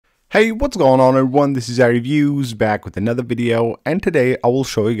Hey, what's going on everyone? This is iReviews back with another video, and today I will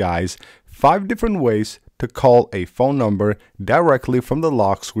show you guys 5 different ways to call a phone number directly from the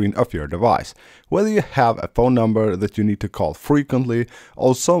lock screen of your device. Whether you have a phone number that you need to call frequently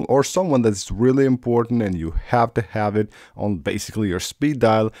or someone that's really important and you have to have it on basically your speed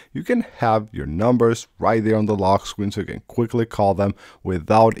dial, you can have your numbers right there on the lock screen so you can quickly call them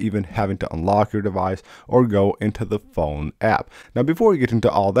without even having to unlock your device or go into the phone app. Now before we get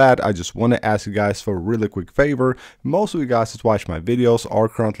into all that, I just want to ask you guys for a really quick favor. Most of you guys that watch my videos are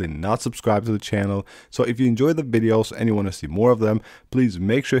currently not subscribed to the channel, so if you enjoy the videos and you want to see more of them, please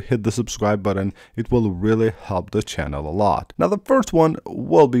make sure to hit the subscribe button. It will really help the channel a lot. Now the first one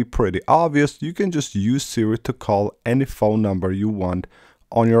will be pretty obvious. You can just use Siri to call any phone number you want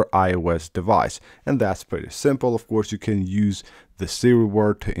on your iOS device, and that's pretty simple. Of course, you can use the Siri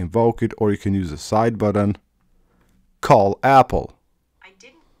word to invoke it, or you can use the side button, call Apple.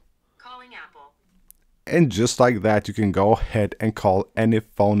 And just like that, you can go ahead and call any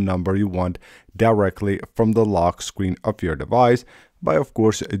phone number you want directly from the lock screen of your device by, of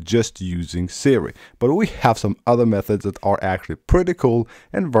course, just using Siri. But we have some other methods that are actually pretty cool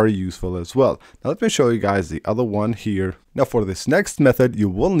and very useful as well. Now let me show you guys the other one here. Now for this next method, you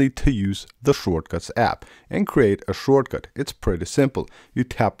will need to use the Shortcuts app and create a shortcut. It's pretty simple. You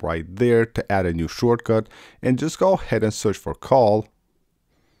tap right there to add a new shortcut and just go ahead and search for call.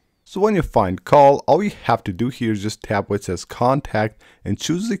 So when you find call, all you have to do here is just tap where it says contact and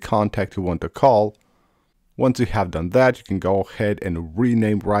choose the contact you want to call. Once you have done that, you can go ahead and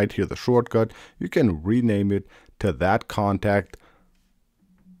rename right here the shortcut. You can rename it to that contact.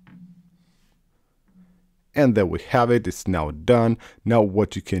 And there we have it. It's now done. Now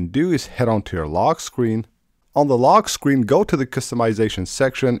what you can do is head on to your lock screen. On the lock screen, go to the customization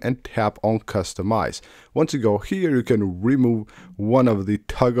section and tap on customize. Once you go here, you can remove one of the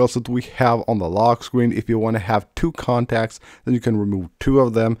toggles that we have on the lock screen. If you want to have 2 contacts, then you can remove 2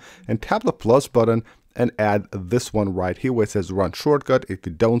 of them and tap the plus button and add this one right here where it says run shortcut. If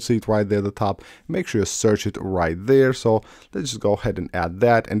you don't see it right there at the top, make sure you search it right there. So let's just go ahead and add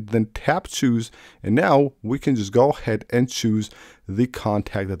that and then tap choose, and now we can just go ahead and choose the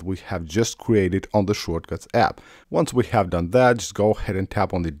contact that we have just created on the Shortcuts app. Once we have done that, just go ahead and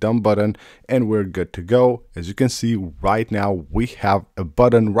tap on the done button and we're good to go. As you can see right now, we have a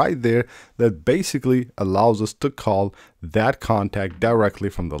button right there that basically allows us to call that contact directly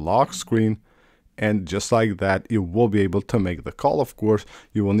from the lock screen. And just like that, you will be able to make the call. Of course,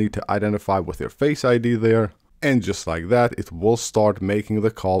 you will need to identify with your Face ID there. And just like that, it will start making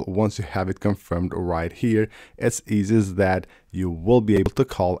the call once you have it confirmed right here. As easy as that, you will be able to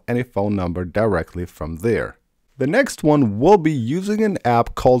call any phone number directly from there. The next one will be using an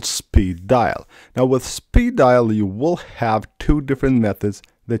app called Speed Dial. Now with Speed Dial, you will have 2 different methods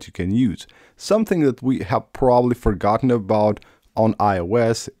that you can use. Something that we have probably forgotten about on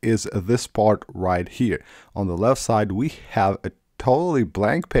iOS is this part right here. On the left side, we have a totally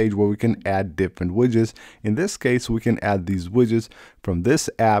blank page where we can add different widgets. In this case, we can add these widgets from this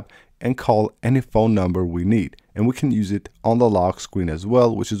app and call any phone number we need. And we can use it on the lock screen as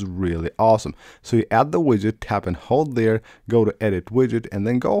well, which is really awesome. So you add the widget, tap and hold there, go to edit widget, and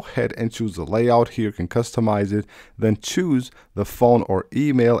then go ahead and choose the layout here. You can customize it, then choose the phone or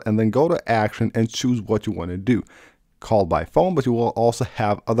email, and then go to action and choose what you want to do. Call by phone, but you will also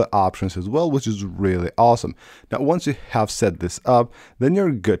have other options as well, which is really awesome. Now once you have set this up, then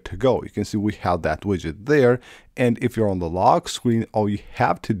you're good to go. You can see we have that widget there, and if you're on the lock screen, all you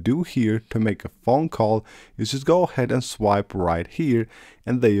have to do here to make a phone call is just go ahead and swipe right here,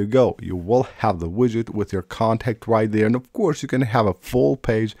 and there you go. You will have the widget with your contact right there, and of course you can have a full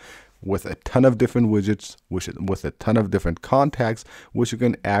page with a ton of different widgets, with a ton of different contacts, which you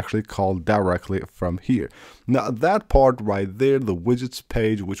can actually call directly from here. Now that part right there, the widgets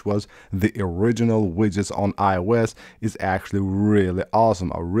page, which was the original widgets on iOS, is actually really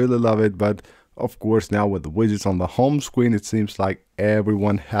awesome. I really love it, but of course now with the widgets on the home screen, it seems like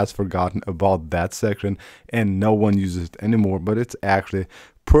everyone has forgotten about that section and no one uses it anymore. But it's actually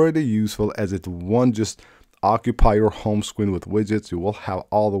pretty useful, as it won't just occupy your home screen with widgets. You will have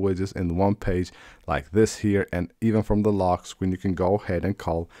all the widgets in one page like this here, and even from the lock screen you can go ahead and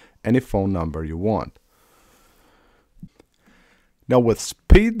call any phone number you want. Now with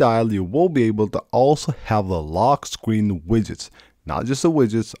Speed Dial, you will be able to also have the lock screen widgets, not just the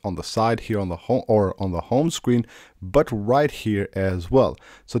widgets on the side here on the home or on the home screen, but right here as well.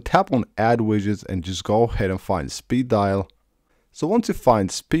 So tap on add widgets and just go ahead and find Speed Dial. So once you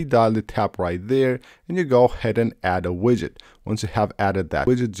find Speed Dial, you tap right there and you go ahead and add a widget. Once you have added that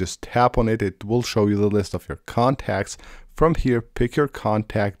widget, just tap on it. It will show you the list of your contacts From here, pick your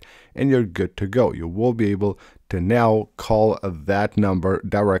contact and you're good to go. You will be able to now call that number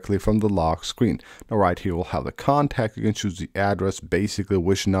directly from the lock screen. Now right here we'll have the contact. You can choose the address, basically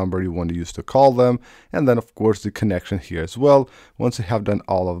which number you want to use to call them, and then of course the connection here as well. Once you have done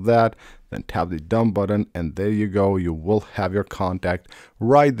all of that, then tap the done button, and there you go. You will have your contact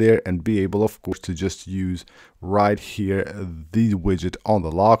right there and be able, of course, to just use right here the widget on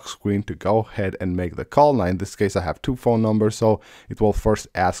the lock screen to go ahead and make the call. Now in this case I have two phone numbers, so it will first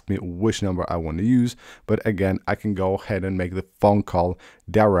ask me which number I want to use, but again I can go ahead and make the phone call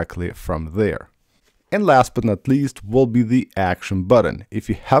directly from there. And last but not least will be the action button. If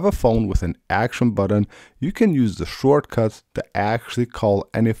you have a phone with an action button, you can use the shortcuts to actually call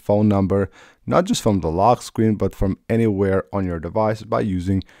any phone number, not just from the lock screen, but from anywhere on your device by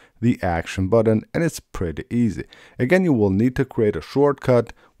using the action button, and it's pretty easy. Again, you will need to create a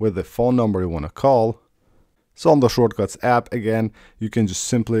shortcut with the phone number you want to call. So on the Shortcuts app, again, you can just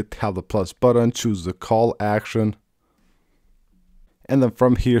simply tap the plus button, choose the call action, and then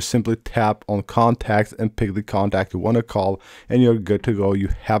from here simply tap on contacts and pick the contact you want to call, and you're good to go. You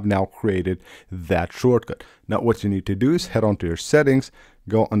have now created that shortcut. Now what you need to do is head on to your settings,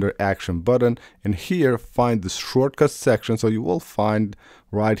 go under action button, and here find the shortcut section. So you will find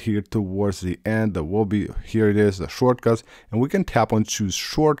right here towards the end, there will be, here it is, the shortcuts, and we can tap on choose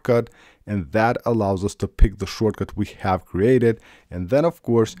shortcut, and that allows us to pick the shortcut we have created, and then of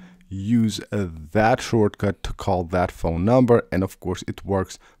course use that shortcut to call that phone number. And of course it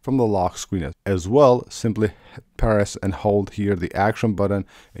works from the lock screen as well. Simply press and hold here the action button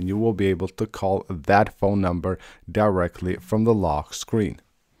and you will be able to call that phone number directly from the lock screen.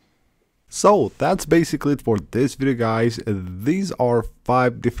 So that's basically it for this video, guys. These are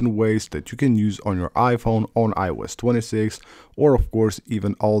 5 different ways that you can use on your iPhone on iOS 26, or of course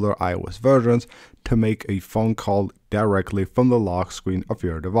even older iOS versions, to make a phone call directly from the lock screen of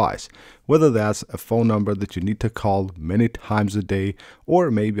your device. Whether that's a phone number that you need to call many times a day,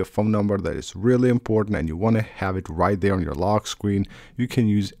 or maybe a phone number that is really important and you want to have it right there on your lock screen, you can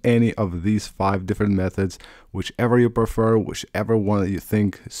use any of these 5 different methods, whichever you prefer, whichever one that you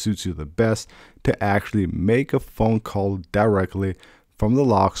think suits you the best, to actually make a phone call directly from the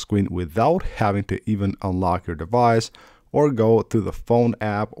lock screen without having to even unlock your device or go to the phone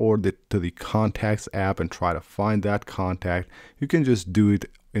app or to the contacts app and try to find that contact. You can just do it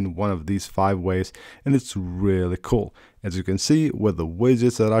in one of these 5 ways, and it's really cool. As you can see with the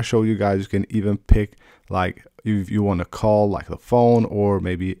widgets that I show you guys, you can even pick, like, if you want to call like the phone or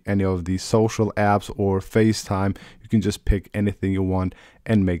maybe any of these social apps or FaceTime, you can just pick anything you want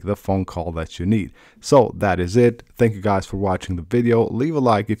and make the phone call that you need. So that is it. Thank you guys for watching the video. Leave a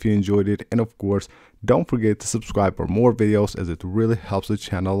like if you enjoyed it, and of course don't forget to subscribe for more videos, as it really helps the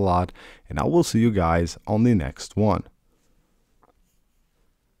channel a lot, and I will see you guys on the next one.